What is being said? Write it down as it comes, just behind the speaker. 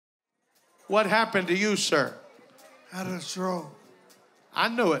What happened to you, sir? Had a stroke. I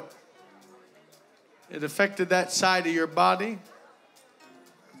knew it. It affected that side of your body.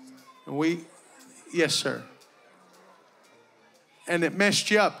 And yes, sir. And it messed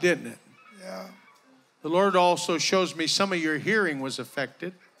you up, didn't it? Yeah. The Lord also shows me some of your hearing was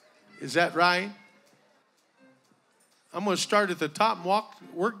affected. Is that right? I'm going to start at the top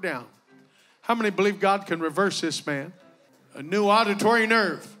and work down. How many believe God can reverse this man? A new auditory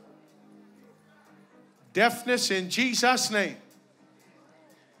nerve. Deafness in Jesus' name.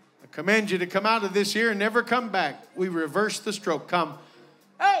 I command you to come out of this ear and never come back. We reverse the stroke. Come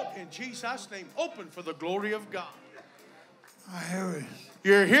out in Jesus' name. Open for the glory of God. I hear it.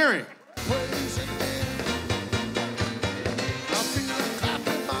 You're hearing.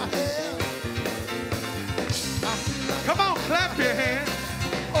 Come on, clap your hands.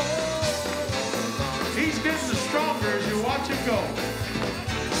 He's getting stronger as you watch him go.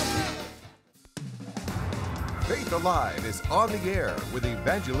 Faith Alive is on the air with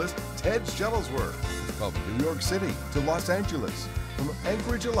evangelist Ted Shuttlesworth. From New York City to Los Angeles, from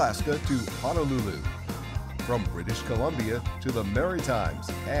Anchorage, Alaska to Honolulu, from British Columbia to the Maritimes,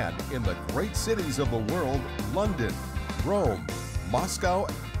 and in the great cities of the world, London, Rome, Moscow,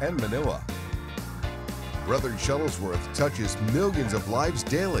 and Manila. Brother Shuttlesworth touches millions of lives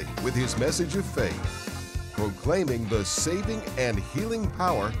daily with his message of faith, proclaiming the saving and healing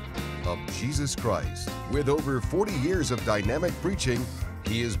power of Jesus Christ. With over 40 years of dynamic preaching,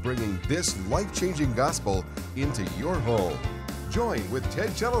 he is bringing this life-changing gospel into your home. Join with Ted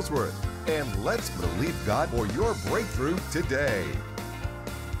Shuttlesworth and let's believe God for your breakthrough today.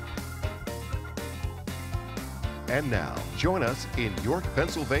 And now, join us in York,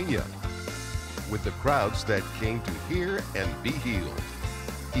 Pennsylvania, with the crowds that came to hear and be healed.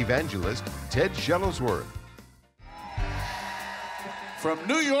 Evangelist Ted Shuttlesworth. From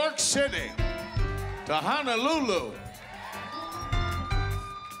New York City to Honolulu,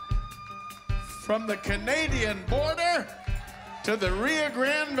 from the Canadian border to the Rio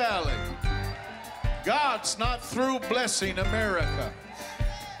Grande Valley, God's not through blessing America.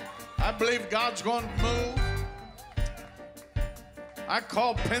 I believe God's going to move. I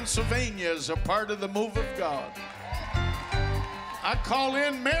call Pennsylvania as a part of the move of God. I call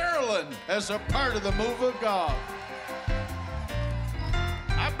in Maryland as a part of the move of God.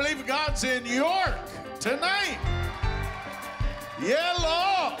 I believe God's in York tonight. Yeah,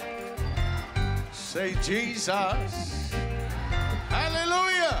 Lord. Say Jesus.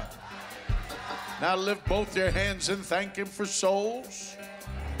 Hallelujah. Now lift both your hands and thank Him for souls.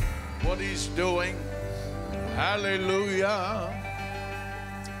 What He's doing. Hallelujah.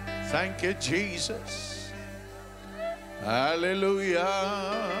 Thank you, Jesus.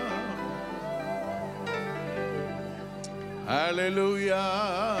 Hallelujah. Hallelujah.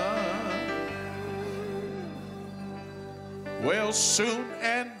 Well, soon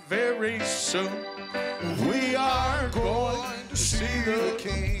and very soon we are going to see the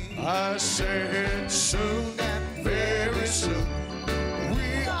King. I said soon and very soon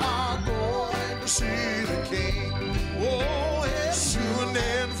we are going to see the King. Oh, yeah. Soon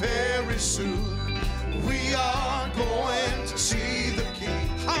and very soon we are going to see the King.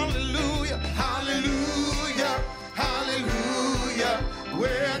 Hallelujah, hallelujah, hallelujah.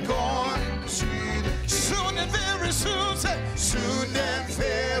 We're going to see the King. Soon and very soon, say, soon and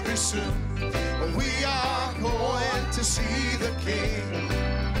very soon we are going to see the King.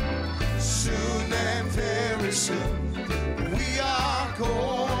 Soon and very soon we are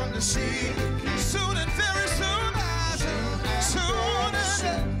going to see the King. Soon and very soon, soon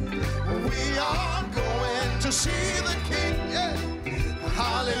and we are going to see the King. Yeah.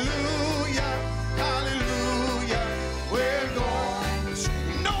 Hallelujah, hallelujah. We're going to see.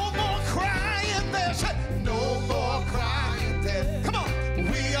 No more crying there. No more crying there. Come on.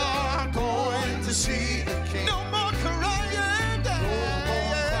 We are going to see the King. No more crying there. No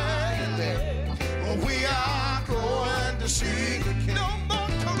more crying there. We are going to see the King. No more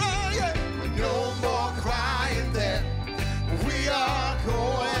crying. No more crying there. We are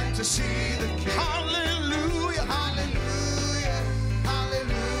going to see the King. Hallelujah, hallelujah,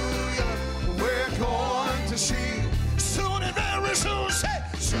 hallelujah. We're going to see soon and very soon. Say,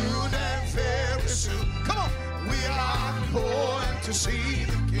 soon and very soon. Come on. We are going to see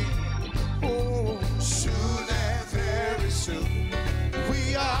the King. Oh, soon and very soon.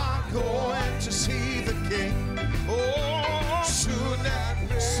 We are going to see the King. Oh, soon and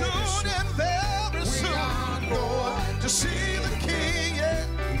very soon. We are going to see the King. Yeah.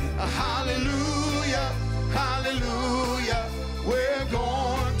 Hallelujah, hallelujah. We're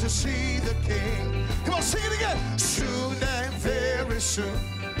going to see the King. Come on, sing it again. Soon and very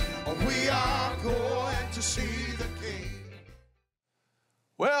soon We are going to see the King.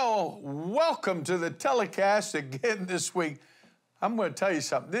 Well, welcome to the telecast again this week. I'm going to tell you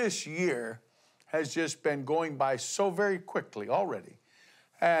something. This year has just been going by so very quickly already.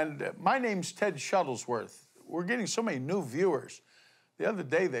 And my name's Ted Shuttlesworth. We're getting so many new viewers. The other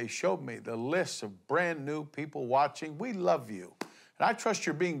day they showed me the list of brand new people watching. We love you. And I trust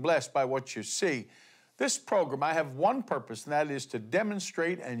you're being blessed by what you see. This program, I have one purpose, and that is to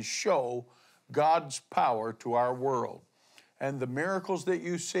demonstrate and show God's power to our world. And the miracles that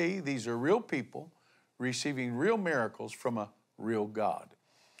you see, these are real people receiving real miracles from a real God.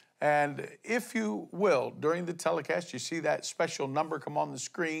 And if you will, during the telecast, you see that special number come on the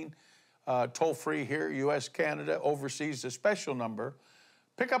screen, toll-free here, U.S., Canada, overseas, a special number.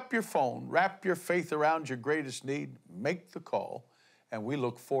 Pick up your phone, wrap your faith around your greatest need, make the call, and we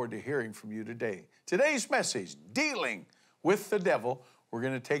look forward to hearing from you today. Today's message, Dealing with the Devil. We're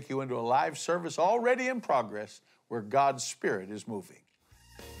going to take you into a live service already in progress where God's Spirit is moving.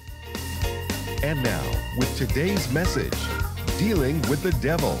 And now, with today's message, Dealing with the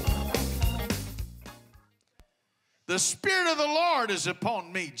Devil. The Spirit of the Lord is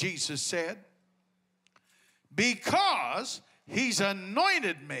upon me, Jesus said, because He's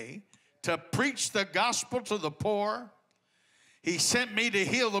anointed me to preach the gospel to the poor. He sent me to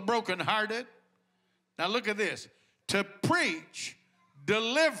heal the brokenhearted. Now look at this. To preach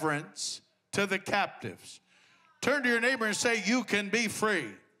deliverance to the captives. Turn to your neighbor and say, you can be free.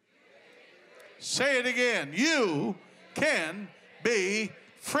 Say it again. You can be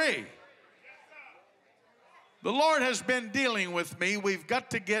free. The Lord has been dealing with me. We've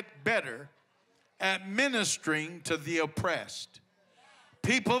got to get better at ministering to the oppressed.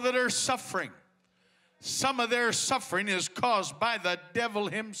 People that are suffering. Some of their suffering is caused by the devil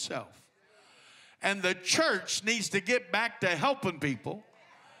himself. And the church needs to get back to helping people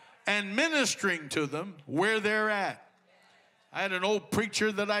and ministering to them where they're at. I had an old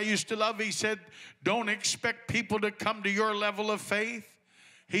preacher that I used to love. He said, don't expect people to come to your level of faith.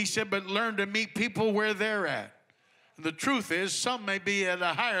 He said, but learn to meet people where they're at. And the truth is, some may be at a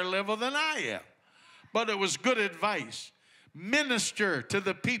higher level than I am. But it was good advice. Minister to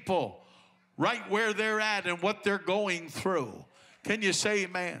the people right where they're at and what they're going through. Can you say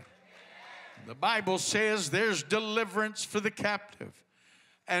amen? The Bible says there's deliverance for the captive.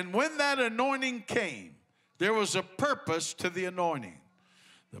 And when that anointing came, there was a purpose to the anointing.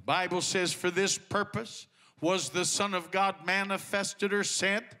 The Bible says for this purpose was the Son of God manifested or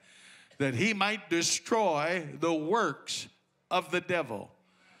sent, that He might destroy the works of the devil.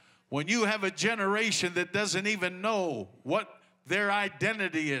 When you have a generation that doesn't even know what their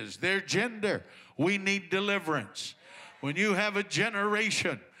identity is, their gender, we need deliverance. When you have a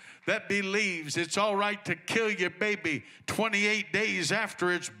generation that believes it's all right to kill your baby 28 days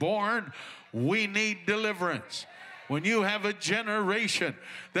after it's born, we need deliverance. When you have a generation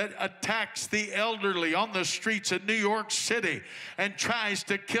that attacks the elderly on the streets of New York City and tries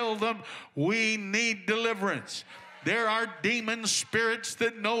to kill them, we need deliverance. There are demon spirits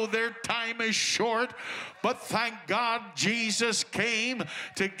that know their time is short, but thank God Jesus came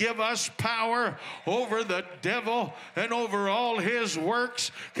to give us power over the devil and over all his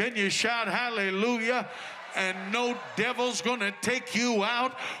works. Can you shout hallelujah? And no devil's going to take you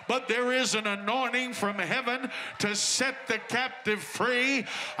out, but there is an anointing from heaven to set the captive free.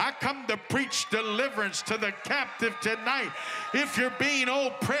 I come to preach deliverance to the captive tonight. If you're being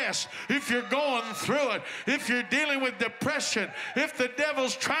oppressed, if you're going through it, if you're dealing with depression, if the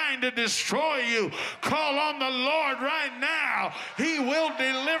devil's trying to destroy you, call on the Lord right now. He will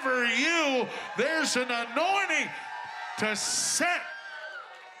deliver you. There's an anointing to set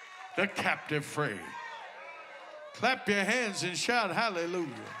the captive free. Clap your hands and shout hallelujah.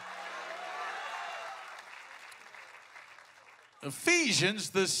 Ephesians,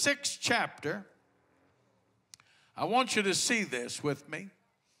 the 6th chapter. I want you to see this with me.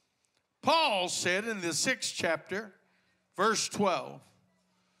 Paul said in the 6th chapter, verse 12,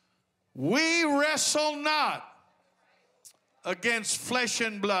 we wrestle not against flesh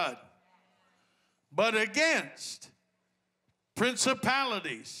and blood, but against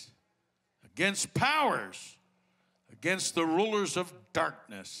principalities, against powers, against the rulers of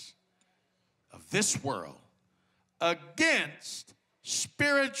darkness of this world, against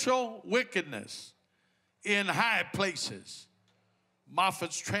spiritual wickedness in high places.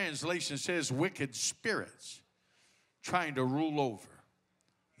 Moffat's translation says wicked spirits trying to rule over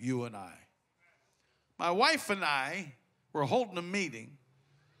you and I. My wife and I were holding a meeting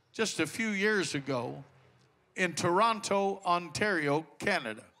just a few years ago in Toronto, Ontario,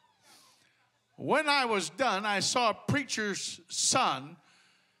 Canada. When I was done, I saw a preacher's son,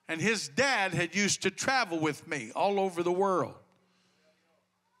 And his dad had used to travel with me all over the world.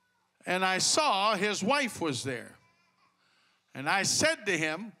 And I saw his wife was there. And I said to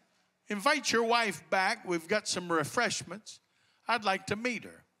him, invite your wife back. We've got some refreshments. I'd like to meet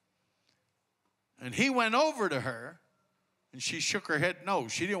her. And he went over to her, and she shook her head no.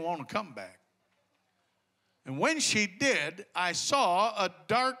 She didn't want to come back. And when she did, I saw a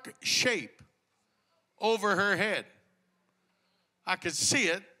dark shape over her head. I could see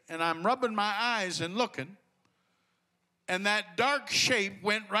it, and I'm rubbing my eyes and looking. And that dark shape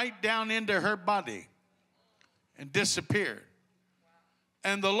went right down into her body and disappeared.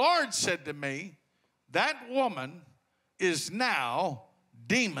 And the Lord said to me, that woman is now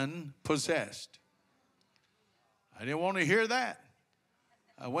demon possessed. I didn't want to hear that.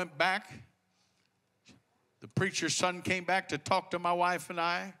 I went back. The preacher's son came back to talk to my wife and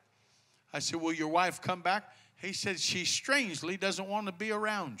I. I said, will your wife come back? He said, she strangely doesn't want to be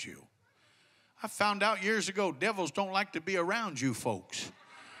around you. I found out years ago, devils don't like to be around you folks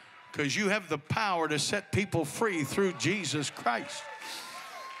because you have the power to set people free through Jesus Christ.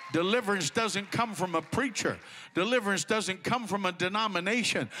 Deliverance doesn't come from a preacher. Deliverance doesn't come from a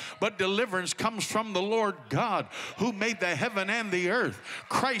denomination, but deliverance comes from the Lord God who made the heaven and the earth.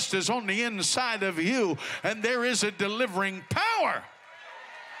 Christ is on the inside of you, and there is a delivering power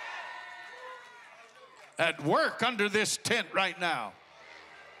at work under this tent right now.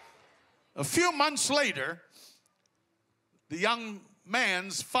 A few months later, the young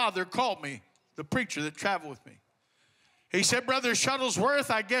man's father called me, the preacher that traveled with me. He said, Brother Shuttlesworth,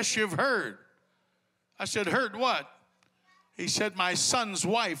 I guess you've heard. I said, heard what? He said, my son's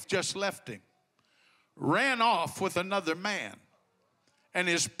wife just left him, ran off with another man, and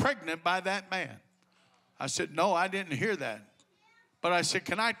is pregnant by that man. I said, no, I didn't hear that. But I said,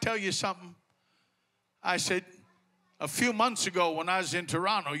 can I tell you something? I said, a few months ago when I was in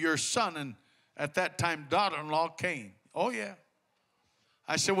Toronto, your son and at that time daughter-in-law came. Oh, yeah.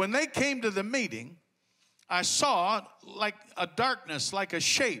 I said, when they came to the meeting, I saw like a darkness, like a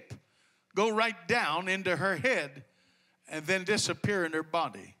shape, go right down into her head and then disappear in her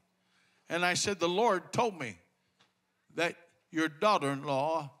body. And I said, the Lord told me that your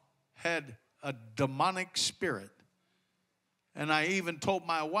daughter-in-law had a demonic spirit. And I even told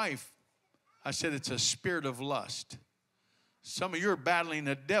my wife, I said, it's a spirit of lust. Some of you are battling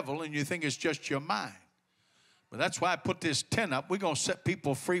a devil and you think it's just your mind. But that's why I put this tent up. We're going to set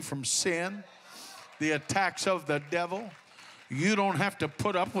people free from sin, the attacks of the devil. You don't have to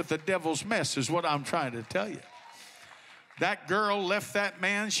put up with the devil's mess is what I'm trying to tell you. That girl left that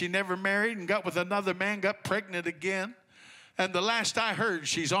man. She never married and got with another man, got pregnant again. And the last I heard,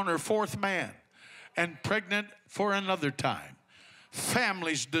 she's on her fourth man and pregnant for another time.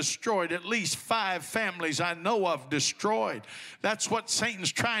 Families destroyed, at least 5 families I know of destroyed. That's what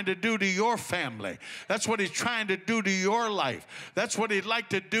Satan's trying to do to your family. That's what he's trying to do to your life. That's what he'd like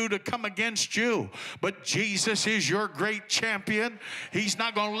to do to come against you. But Jesus is your great champion. He's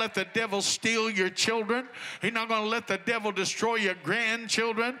not going to let the devil steal your children. He's not going to let the devil destroy your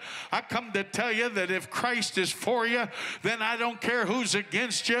grandchildren. I come to tell you that if Christ is for you, then I don't care who's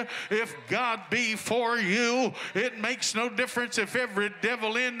against you. If God be for you, it makes no difference if every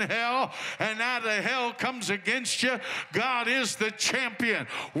devil in hell and out of hell comes against you. God is the champion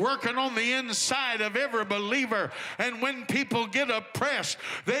working on the inside of every believer. And when people get oppressed,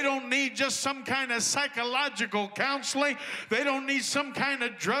 they don't need just some kind of psychological counseling. They don't need some kind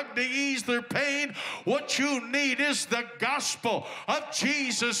of drug to ease their pain. What you need is the gospel of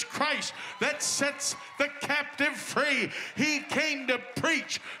Jesus Christ that sets the captive free. He came to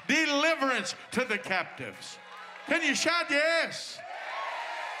preach deliverance to the captives. Can you shout yes?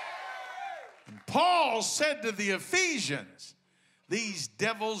 And Paul said to the Ephesians, these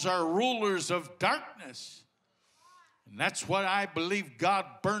devils are rulers of darkness. And that's what I believe God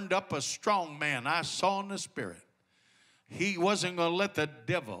burned up a strong man I saw in the spirit. He wasn't going to let the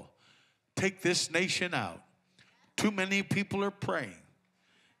devil take this nation out. Too many people are praying.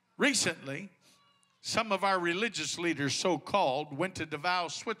 Recently, some of our religious leaders, so-called, went to Davao,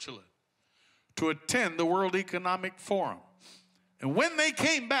 Switzerland, to attend the World Economic Forum. And when they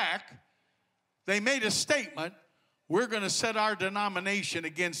came back, they made a statement, we're going to set our denomination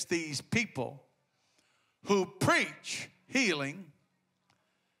against these people who preach healing,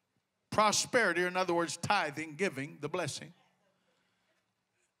 prosperity, or in other words, tithing, giving, the blessing.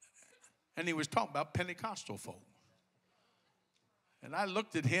 And he was talking about Pentecostal folk. And I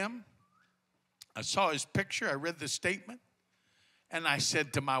looked at him, I saw his picture, I read the statement, and I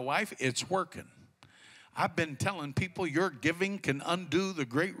said to my wife, it's working. I've been telling people your giving can undo the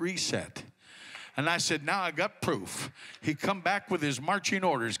Great Reset. And I said, now I got proof. He come back with his marching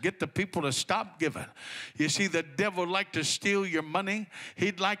orders. Get the people to stop giving. You see, the devil would like to steal your money.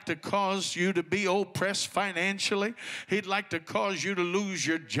 He'd like to cause you to be oppressed financially. He'd like to cause you to lose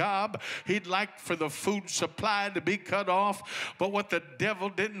your job. He'd like for the food supply to be cut off. But what the devil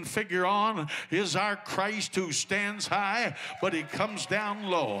didn't figure on is our Christ who stands high, but he comes down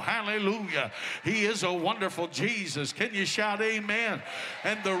low. Hallelujah. He is a wonderful Jesus. Can you shout amen?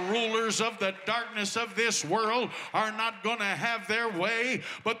 And the rulers of the darkness of this world are not going to have their way,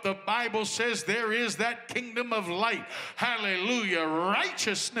 but the Bible says there is that kingdom of light. Hallelujah.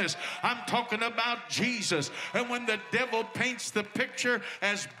 Righteousness. I'm talking about Jesus. And when the devil paints the picture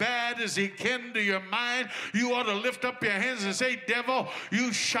as bad as he can to your mind, you ought to lift up your hands and say, devil,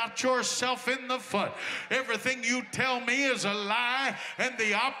 you shot yourself in the foot. Everything you tell me is a lie, and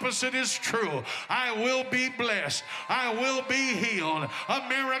the opposite is true. I will be blessed. I will be healed.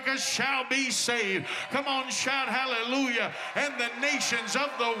 America shall be saved. Come on, shout hallelujah. And the nations of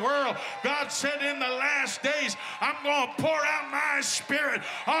the world, God said in the last days, I'm going to pour out my spirit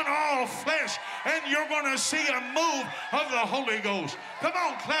on all flesh, and you're going to see a move of the Holy Ghost. Come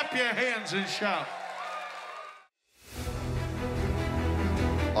on, clap your hands and shout.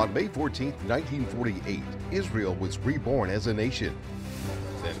 On May 14, 1948, Israel was reborn as a nation.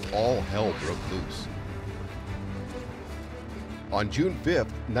 Then all hell broke loose. On June 5,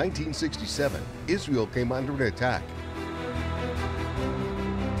 1967, Israel came under an attack.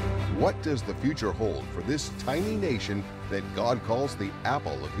 What does the future hold for this tiny nation that God calls the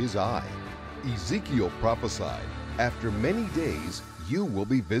apple of his eye? Ezekiel prophesied, after many days you will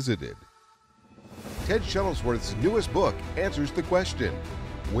be visited. Ted Shuttlesworth's newest book answers the question,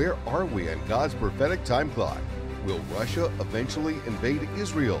 where are we on God's prophetic time clock? Will Russia eventually invade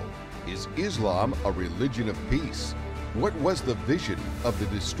Israel? Is Islam a religion of peace? What was the vision of the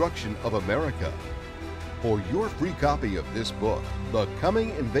destruction of America? For your free copy of this book, The Coming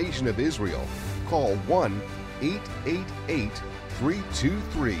Invasion of Israel, call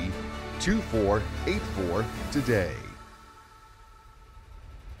 1-888-323-2484 today.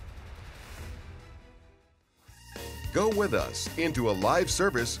 Go with us into a live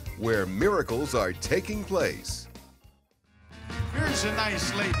service where miracles are taking place. Here's a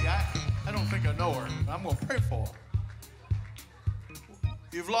nice lady. I don't think I know her. I'm going to pray for her.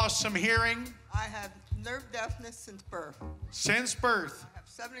 You've lost some hearing? I have nerve deafness since birth. Since birth? I have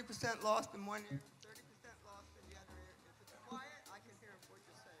 70% lost in one ear, 30% lost in the other ear. If it's quiet, I can hear what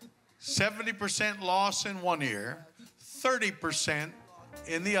you're saying. 70% loss in one ear, 30%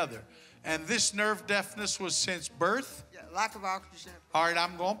 in the other. And this nerve deafness was since birth? Yeah, lack of oxygen. All right,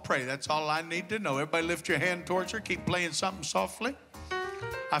 I'm going to pray. That's all I need to know. Everybody lift your hand towards her. Keep playing something softly.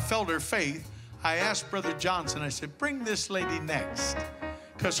 I felt her faith. I asked Brother Johnson, I said, bring this lady next,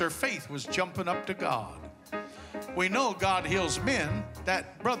 because her faith was jumping up to God. We know God heals men.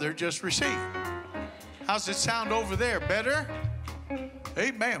 That brother just received. How's it sound over there? Better?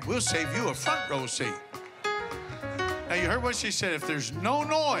 Amen. We'll save you a front row seat. Now, you heard what she said. If there's no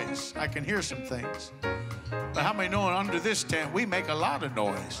noise, I can hear some things. But how many know under this tent, we make a lot of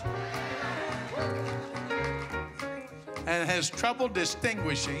noise? And has trouble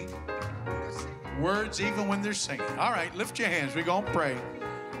distinguishing words even when they're singing. All right, lift your hands. We're going to pray.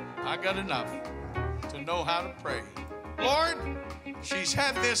 I got enough to know how to pray. Lord, she's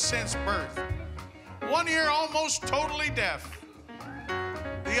had this since birth. One ear almost totally deaf.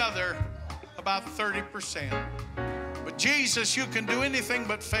 The other about 30%. But Jesus, you can do anything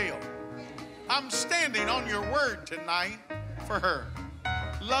but fail. I'm standing on your word tonight for her.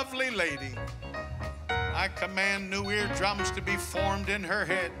 Lovely lady. I command new eardrums to be formed in her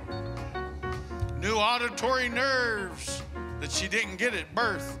head. New auditory nerves that she didn't get at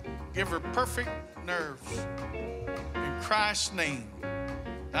birth. Give her perfect nerves. In Christ's name.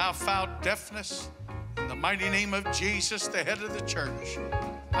 Thou foul deafness, in the mighty name of Jesus, the head of the church,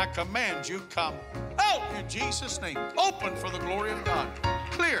 I command you come out in Jesus' name. Open for the glory of God.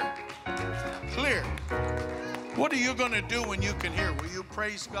 Clear. Clear. What are you going to do when you can hear? Will you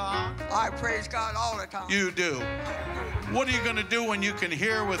praise God? I praise God all the time. You do. What are you going to do when you can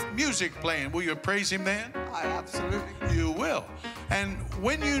hear with music playing? Will you praise Him then? I absolutely. You will. And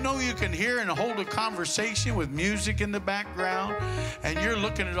when you know you can hear and hold a conversation with music in the background, and you're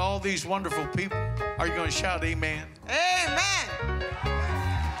looking at all these wonderful people, are you going to shout amen? Amen.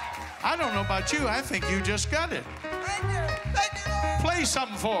 I don't know about you. I think you just got it. Thank you. Thank you, Lord. Play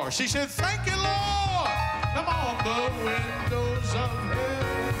something for her. She said, thank you, Lord. Come on, the windows of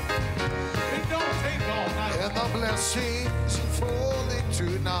heaven. It don't take all night. And the blessings falling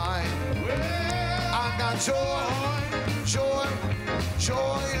tonight. Well, I got joy, joy,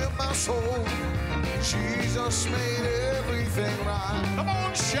 joy in my soul. Jesus made everything right. Come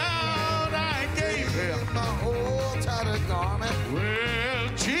on, shout, I gave him My old tattered garment.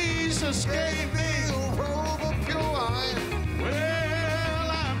 Well, Jesus gave me a robe of pure wine.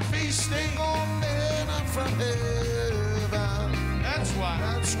 Well, I'm feasting On manna from heaven. That's why.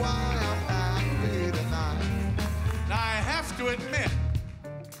 That's why I'm happy tonight. Now, I have to admit,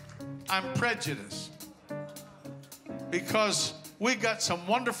 I'm prejudiced because we got some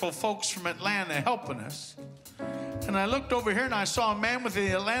wonderful folks from Atlanta helping us. And I looked over here and I saw a man with the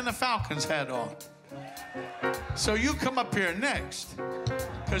Atlanta Falcons hat on. So you come up here next,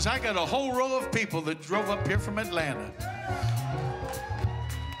 because I got a whole row of people that drove up here from Atlanta.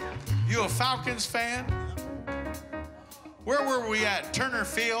 You a Falcons fan? Where were we at? Turner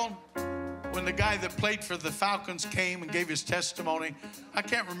Field? When the guy that played for the Falcons came and gave his testimony. I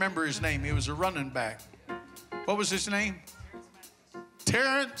can't remember his name. He was a running back. What was his name?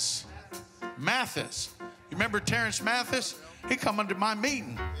 Terrence Mathis. You remember Terrence Mathis? He come into my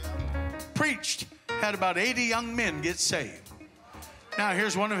meeting, preached, had about 80 young men get saved. Now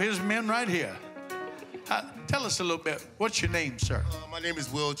here's one of his men right here. Tell us a little bit. What's your name, sir? My name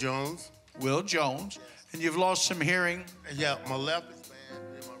is Will Jones. Will Jones. And you've lost some hearing? Yeah, my left is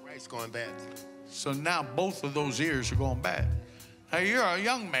bad and my right's going bad. So now both of those ears are going bad. Now you're a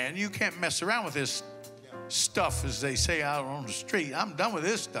young man. You can't mess around with this stuff, as they say out on the street. I'm done with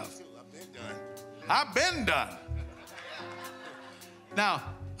this stuff. I've been done. I've been done. Now,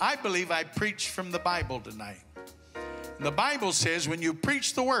 I believe I preach from the Bible tonight. And the Bible says when you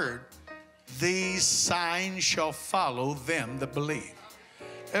preach the word, these signs shall follow them that believe.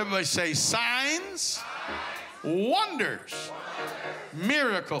 Everybody say signs, wonders,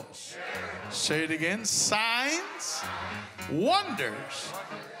 miracles. Say it again. Signs, wonders,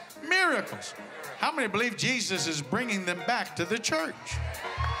 miracles. How many believe Jesus is bringing them back to the church?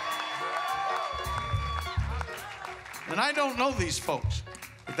 And I don't know these folks.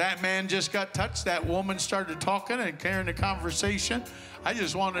 But that man just got touched. That woman started talking and carrying a conversation. I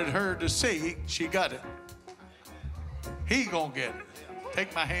just wanted her to see she got it. He gonna get it.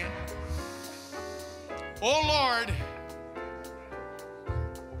 Take my hand. Oh, Lord.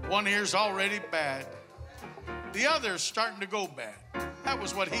 One ear's already bad. The other's starting to go bad. That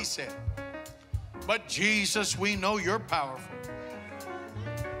was what he said. But Jesus, we know you're powerful.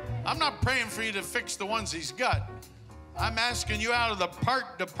 I'm not praying for you to fix the ones he's got. I'm asking you out of the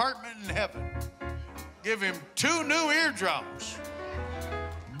part department in heaven. Give him 2 new eardrums.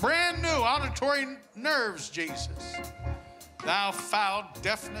 Brand new auditory nerves, Jesus. Thou foul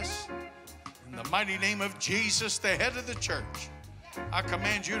deafness, in the mighty name of Jesus, the head of the church, I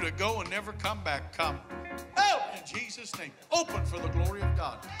command you to go and never come back. Come out in Jesus' name. Open for the glory of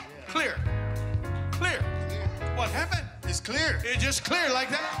God. Clear. Clear. What happened? It's clear. It just clear like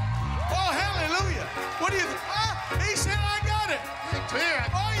that. Oh, hallelujah. What do you think? Ah, he said I got it. It's clear.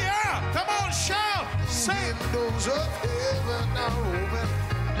 Oh, yeah. Come on, shout. Say it. Windows of heaven are open.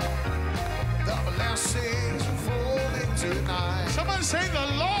 The blessings are falling tonight. Somebody say the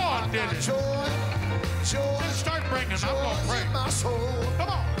Lord did it. Joy, joy, Just start bringing. I'm going to joy in pray. my soul. Come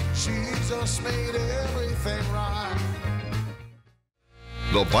on. Jesus made everything right.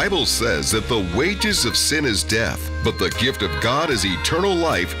 The Bible says that the wages of sin is death, but the gift of God is eternal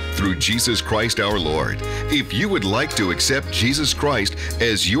life through Jesus Christ our Lord. If you would like to accept Jesus Christ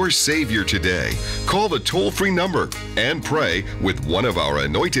as your Savior today, call the toll-free number and pray with one of our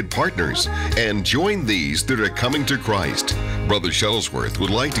anointed partners and join these that are coming to Christ. Brother Shuttlesworth would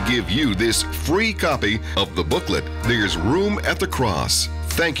like to give you this free copy of the booklet, There's Room at the Cross.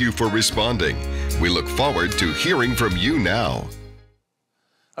 Thank you for responding. We look forward to hearing from you now.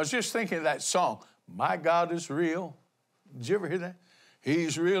 I was just thinking of that song, My God is Real. Did you ever hear that?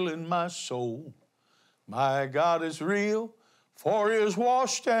 He's real in my soul. My God is real, for he has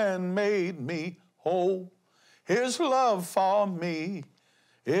washed and made me whole. His love for me,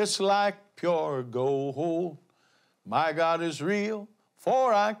 it's like pure gold. My God is real,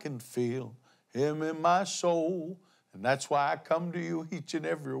 for I can feel him in my soul. And that's why I come to you each and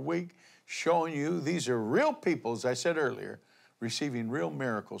every week, showing you these are real people, as I said earlier, receiving real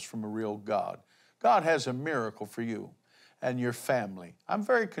miracles from a real God. God has a miracle for you and your family. I'm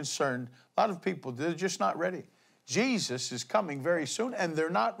very concerned. A lot of people, they're just not ready. Jesus is coming very soon, and they're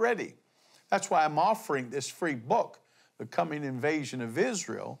not ready. That's why I'm offering this free book, The Coming Invasion of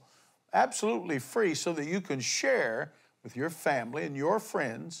Israel, absolutely free, so that you can share with your family and your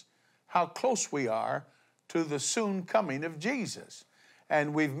friends how close we are to the soon coming of Jesus.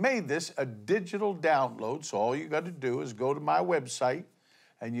 And we've made this a digital download, so all you got to do is go to my website,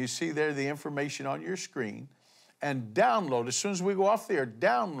 and you see there the information on your screen, and download. As soon as we go off the air,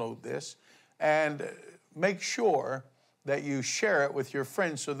 download this and make sure that you share it with your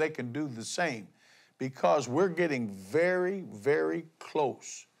friends so they can do the same, because we're getting very, very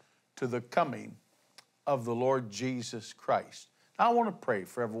close to the coming of the Lord Jesus Christ. Now, I want to pray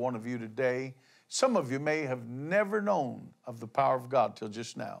for every one of you today. Some of you may have never known of the power of God till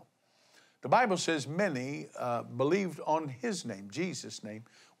just now. The Bible says many believed on his name, Jesus' name,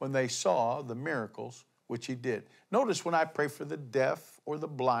 when they saw the miracles which he did. Notice when I pray for the deaf or the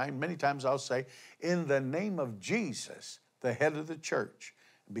blind, many times I'll say, in the name of Jesus, the head of the church.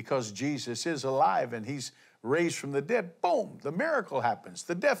 Because Jesus is alive and he's raised from the dead, boom, the miracle happens.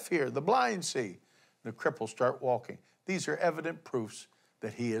 The deaf hear, the blind see, the cripples start walking. These are evident proofs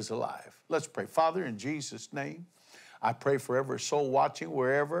that he is alive. Let's pray. Father, in Jesus' name, I pray for every soul watching,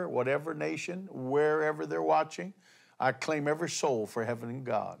 wherever, whatever nation, wherever they're watching. I claim every soul for heaven and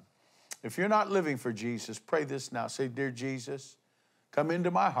God. If you're not living for Jesus, pray this now. Say, dear Jesus, come into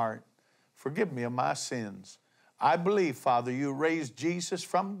my heart. Forgive me of my sins. I believe, Father, you raised Jesus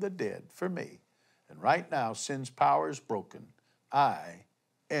from the dead for me. And right now, sin's power is broken. I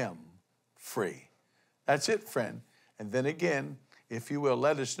am free. That's it, friend. And then again, if you will,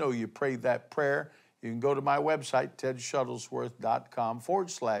 let us know you prayed that prayer. You can go to my website,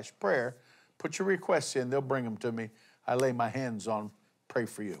 TedShuttlesworth.com/prayer. Put your requests in. They'll bring them to me. I lay my hands on, pray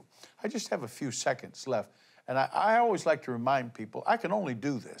for you. I just have a few seconds left. And I always like to remind people, I can only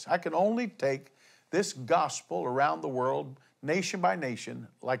do this. I can only take this gospel around the world, nation by nation,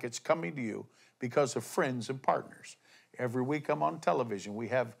 like it's coming to you because of friends and partners. Every week I'm on television. We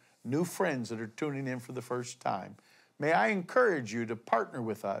have new friends that are tuning in for the first time. May I encourage you to partner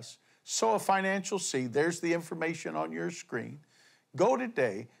with us, sow a financial seed. There's the information on your screen. Go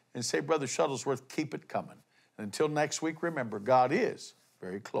today and say, Brother Shuttlesworth, keep it coming. And until next week, remember, God is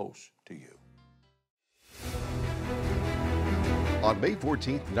very close to you. On May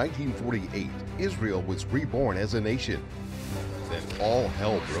 14, 1948, Israel was reborn as a nation. Then all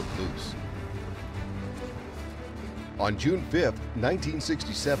hell broke loose. On June 5,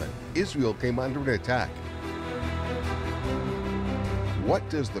 1967, Israel came under an attack. What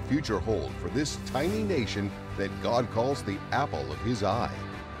does the future hold for this tiny nation that God calls the apple of his eye?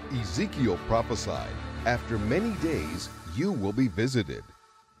 Ezekiel prophesied, after many days you will be visited.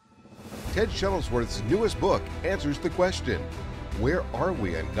 Ted Shuttlesworth's newest book answers the question, where are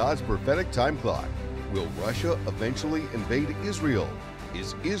we on God's prophetic time clock? Will Russia eventually invade Israel?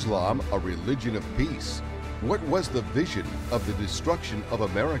 Is Islam a religion of peace? What was the vision of the destruction of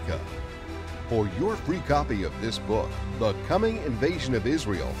America? For your free copy of this book, The Coming Invasion of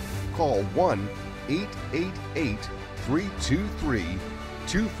Israel, call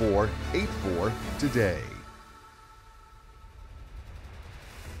 1-888-323-2484 today.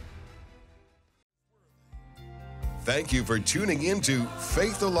 Thank you for tuning in to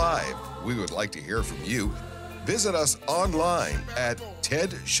Faith Alive. We would like to hear from you. Visit us online at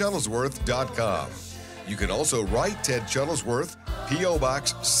TedShuttlesworth.com. You can also write Ted Shuttlesworth, P.O.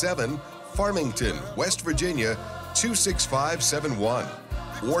 Box 7, Farmington, West Virginia, 26571.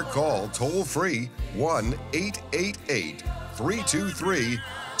 Or call toll-free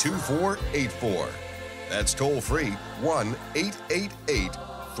 1-888-323-2484. That's toll-free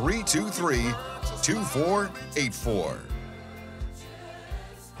 1-888-323-2484.